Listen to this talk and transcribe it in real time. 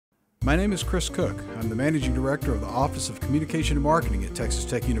My name is Chris Cook. I'm the Managing Director of the Office of Communication and Marketing at Texas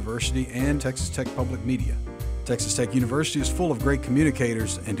Tech University and Texas Tech Public Media. Texas Tech University is full of great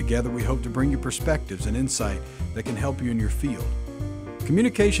communicators, and together we hope to bring you perspectives and insight that can help you in your field.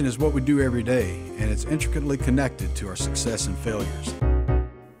 Communication is what we do every day, and it's intricately connected to our success and failures.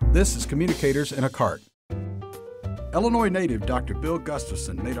 This is Communicators in a Cart. Illinois native Dr. Bill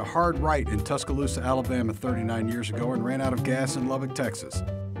Gustafson made a hard right in Tuscaloosa, Alabama 39 years ago and ran out of gas in Lubbock, Texas.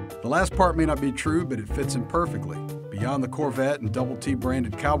 The last part may not be true, but it fits him perfectly. Beyond the Corvette and Double T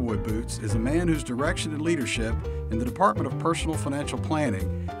branded cowboy boots is a man whose direction and leadership in the Department of Personal Financial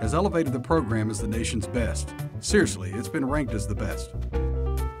Planning has elevated the program as the nation's best. Seriously, it's been ranked as the best.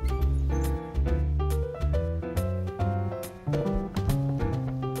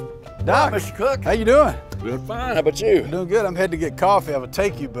 Doc, Mr. Cook. how you doing? Doing fine. How about you? Doing good. I'm heading to get coffee. I would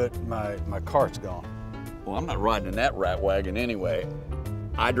take you, but my cart's gone. Well, I'm not riding in that rat wagon anyway.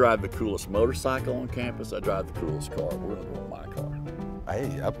 I drive the coolest motorcycle on campus. I drive the coolest car. We're gonna go in my car.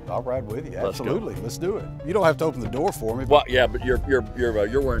 Hey, I'll ride with you. Let's Absolutely. go. Let's do it. You don't have to open the door for me. Well, yeah, but you're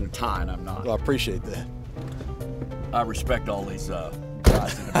wearing a tie and I'm not. Well, I appreciate that. I respect all these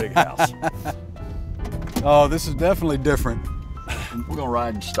guys in the big house. Oh, this is definitely different. We're gonna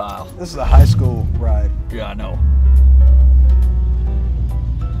ride in style. This is a high school ride. Yeah, I know.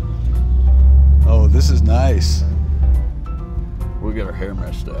 Oh, this is nice. We'll get our hair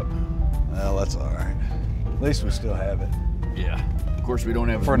messed up. Well, that's all right. At least we still have it. Yeah. Of course, we don't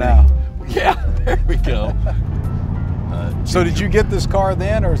have For as many- now. Yeah, there we go. So did you get this car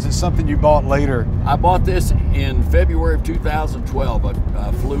then, or is it something you bought later? I bought this in February of 2012.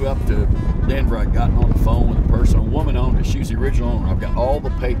 I flew up to Denver. I'd gotten on the phone with a person. A woman owned it. She was the original owner. I've got all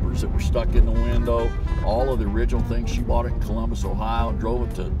the papers that were stuck in the window, all of the original things. She bought it in Columbus, Ohio, drove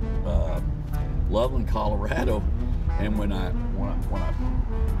it to Loveland, Colorado. And when I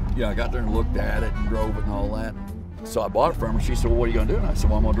got there and looked at it and drove it and all that. So I bought it from her. She said, well, what are you gonna do? And I said,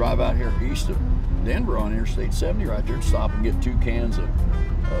 well, I'm gonna drive out here east of Denver on Interstate 70 right there and stop and get 2 cans of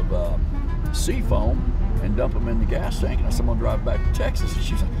sea foam and dump them in the gas tank. And I said, I'm gonna drive back to Texas. And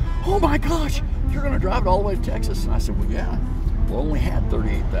she said, oh my gosh, you're gonna drive it all the way to Texas? And I said, well, yeah. Well, I only had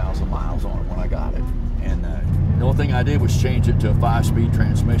 38,000 miles on it when I got it. And the only thing I did was change it to a 5-speed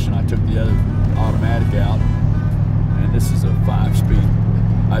transmission. I took the other automatic out, and this is a 5-speed.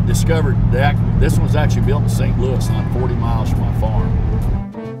 I discovered that this one was actually built in St. Louis, not 40 miles from my farm.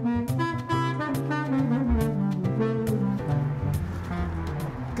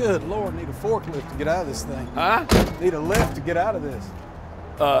 Good Lord, need a forklift to get out of this thing. Huh? Need a lift to get out of this.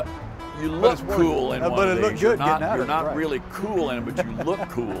 You look cool in one but of it these. looked good getting out of it. You're not right. really cool in it, but you look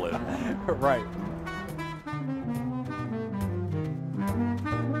cool in one. Right.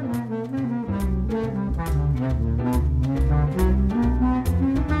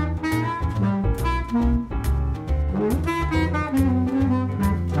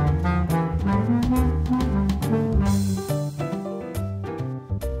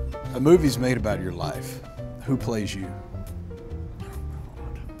 A movie's made about your life. Who plays you?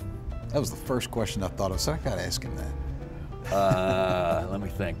 That was the first question I thought of, so I gotta ask him that. Let me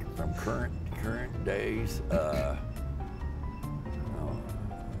think. From current days, we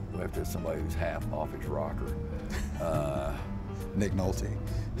have to have somebody who's half off his rocker. Nick Nolte.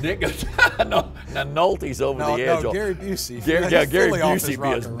 Nick, no, now Nolte's over the edge. No, Gary Busey. Gary Fully off his Busey be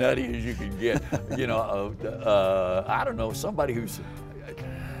as rocker, nutty as you can get. You know, I don't know, somebody who's,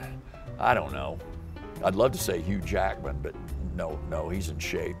 I don't know. I'd love to say Hugh Jackman, but no, he's in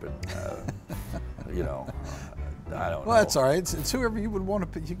shape, and you know, I don't know. Well, that's all right. It's whoever you would want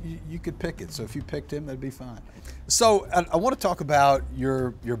to pick. You could pick it. So if you picked him, that'd be fine. So I want to talk about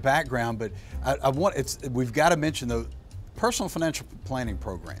your background, but we've got to mention the personal financial planning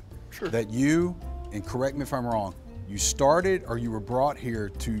program. Sure. That you, and correct me if I'm wrong, you started or you were brought here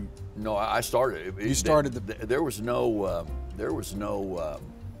to. No, I started. You started There was no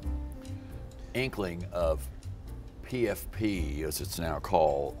inkling of PFP, as it's now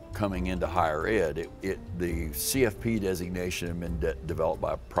called, coming into higher ed. The CFP designation had been developed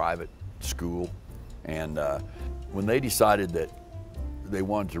by a private school, and when they decided that they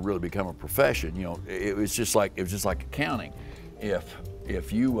wanted to really become a profession, you know, it was just like accounting.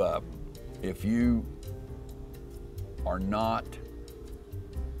 If you are not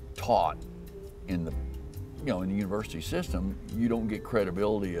taught in the in the university system, you don't get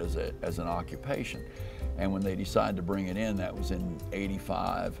credibility as an occupation. And when they decided to bring it in, that was in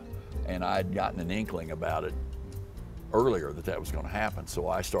 '85, and I'd gotten an inkling about it earlier that was going to happen. So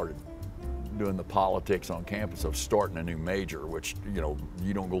I started doing the politics on campus of starting a new major, which you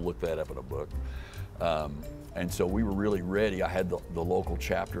don't go look that up in a book. And so we were really ready. I had the local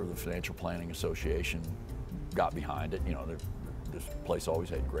chapter of the Financial Planning Association got behind it. You know, this place always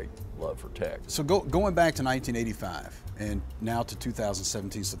had great love for tech. So going back to 1985 and now to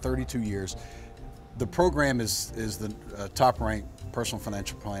 2017, so 32 years, the program is the top-ranked personal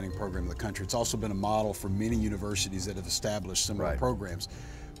financial planning program in the country. It's also been a model for many universities that have established similar programs.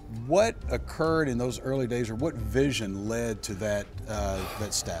 What occurred in those early days, or what vision led to that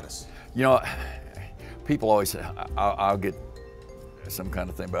that status? You know, people always say, I'll get some kind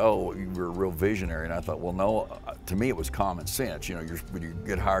of thing, but oh, you were a real visionary. And I thought, well, no, to me it was common sense. You know, when you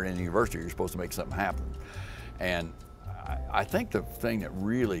get hired in a university, you're supposed to make something happen. And I think the thing that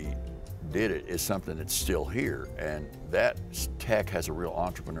really did it is something that's still here, and that tech has a real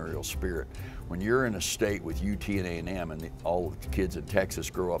entrepreneurial spirit. When you're in a state with UT and A&M and all the kids in Texas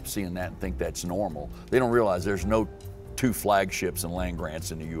grow up seeing that and think that's normal, they don't realize there's no two flagships and land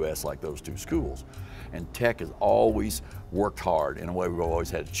grants in the U.S. like those two schools. And tech has always worked hard. In a way, we've always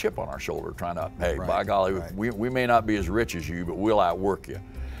had a chip on our shoulder trying to, hey, by golly, we may not be as rich as you, but we'll outwork you.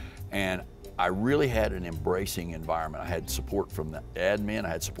 And I really had an embracing environment. I had support from the admin, I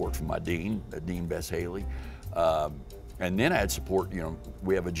had support from my dean, Dean Bess Haley. And then I had support, you know,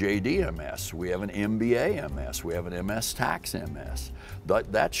 we have a JD MS, we have an MBA MS, we have an MS Tax MS.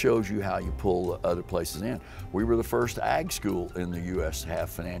 That shows you how you pull other places in. We were the first ag school in the U.S. to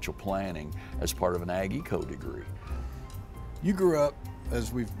have financial planning as part of an ag eco degree. You grew up,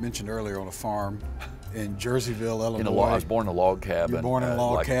 as we've mentioned earlier, on a farm in Jerseyville, Illinois. I was born in a log cabin. You were born in a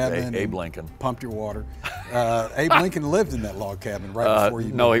log cabin. Abe Lincoln. Pumped your water. Abe Lincoln lived in that log cabin right before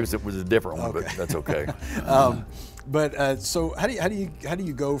you. No, it was a different one, but that's okay. So how do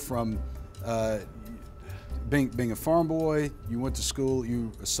you go from being a farm boy? You went to school,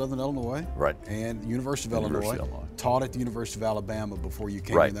 Southern Illinois, right? And University of Illinois. Taught at the University of Alabama before you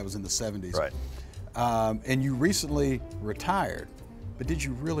came in. That was in the 70s, right? And you recently retired, but did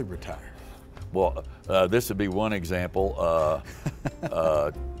you really retire? Well, this would be one example.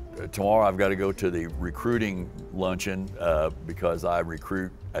 Tomorrow I've got to go to the recruiting luncheon because I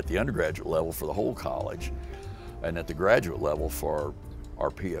recruit at the undergraduate level for the whole college and at the graduate level for our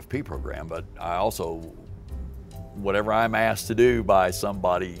PFP program. But I also, whatever I'm asked to do by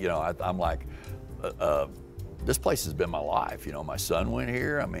somebody, you know, I'm like, this place has been my life. You know, my son went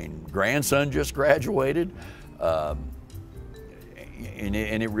here. I mean, grandson just graduated. And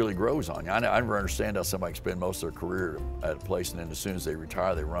it really grows on you. I never understand how somebody can spend most of their career at a place and then as soon as they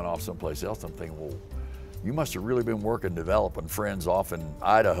retire, they run off someplace else. I'm thinking, well, you must have really been working, developing friends off in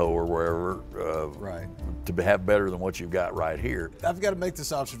Idaho or wherever to have better than what you've got right here. I've got to make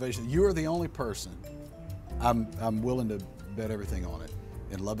this observation. You are the only person, I'm willing to bet everything on it,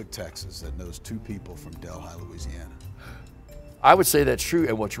 in Lubbock, Texas, that knows two people from Delhi, Louisiana. I would say that's true,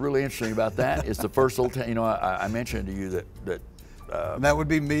 and what's really interesting about that is the first little town, you know, I mentioned to you that and that would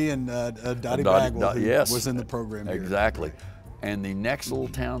be me and Dottie Bagwell, who was in the program here. Exactly. And the next little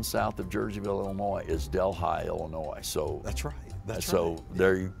town south of Jerseyville, Illinois is Delhi, Illinois. So that's right. So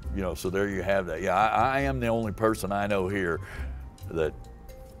there you know, so there you have that. Yeah, I am the only person I know here that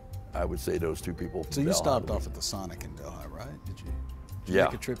I would say those two people. So you stopped off at the Sonic in Delhi, right? Did you? Did you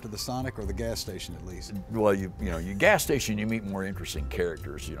make a trip to the Sonic or the gas station at least? Well, you know, your gas station, you meet more interesting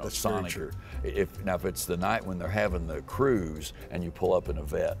characters. You know, that's Sonic. If it's the night when they're having the cruise and you pull up in a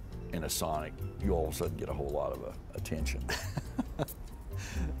vet in a Sonic, you all of a sudden get a whole lot of attention.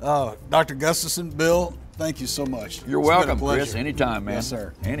 Dr. Gustafson, Bill, thank you so much. You're welcome, Chris. Anytime, man. Yes,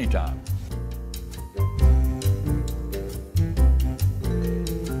 sir. Anytime.